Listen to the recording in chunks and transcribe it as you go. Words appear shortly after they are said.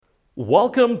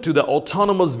Welcome to the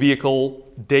Autonomous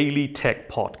Vehicle Daily Tech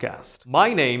Podcast.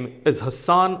 My name is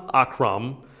Hassan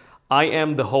Akram. I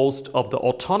am the host of the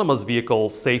Autonomous Vehicle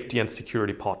Safety and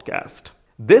Security Podcast.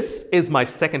 This is my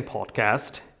second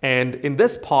podcast, and in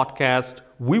this podcast,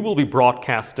 we will be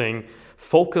broadcasting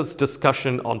focused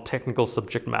discussion on technical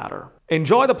subject matter.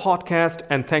 Enjoy the podcast,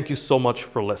 and thank you so much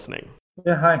for listening.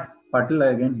 Yeah, hi.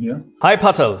 Patil again here. Hi,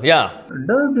 Patil. Yeah.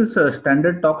 Does this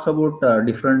standard talks about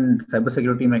different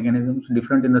cybersecurity mechanisms,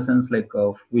 different in the sense like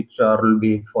which will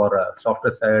be for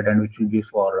software side and which will be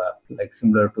for like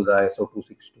similar to the ISO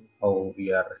 262, how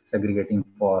we are segregating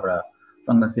for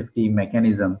fungus safety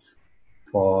mechanisms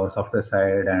for software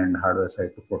side and hardware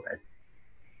side to protect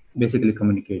basically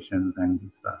communications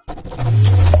and stuff.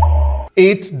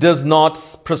 It does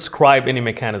not prescribe any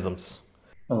mechanisms.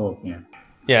 Oh, yeah.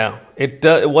 Yeah,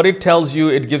 what it tells you,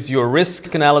 it gives you a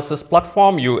risk analysis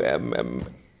platform. You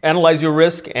analyze your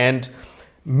risk and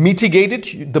mitigate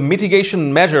it. The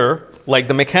mitigation measure, like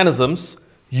the mechanisms,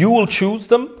 you will choose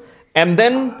them. And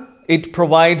then it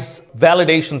provides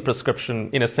validation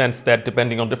prescription in a sense that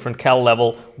depending on different cal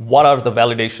level, what are the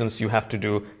validations you have to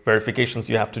do, verifications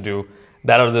you have to do.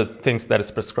 That are the things that is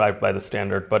prescribed by the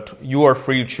standard. But you are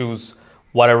free to choose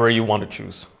whatever you want to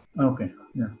choose. Okay,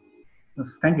 yeah.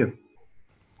 Thank you.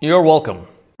 You're welcome.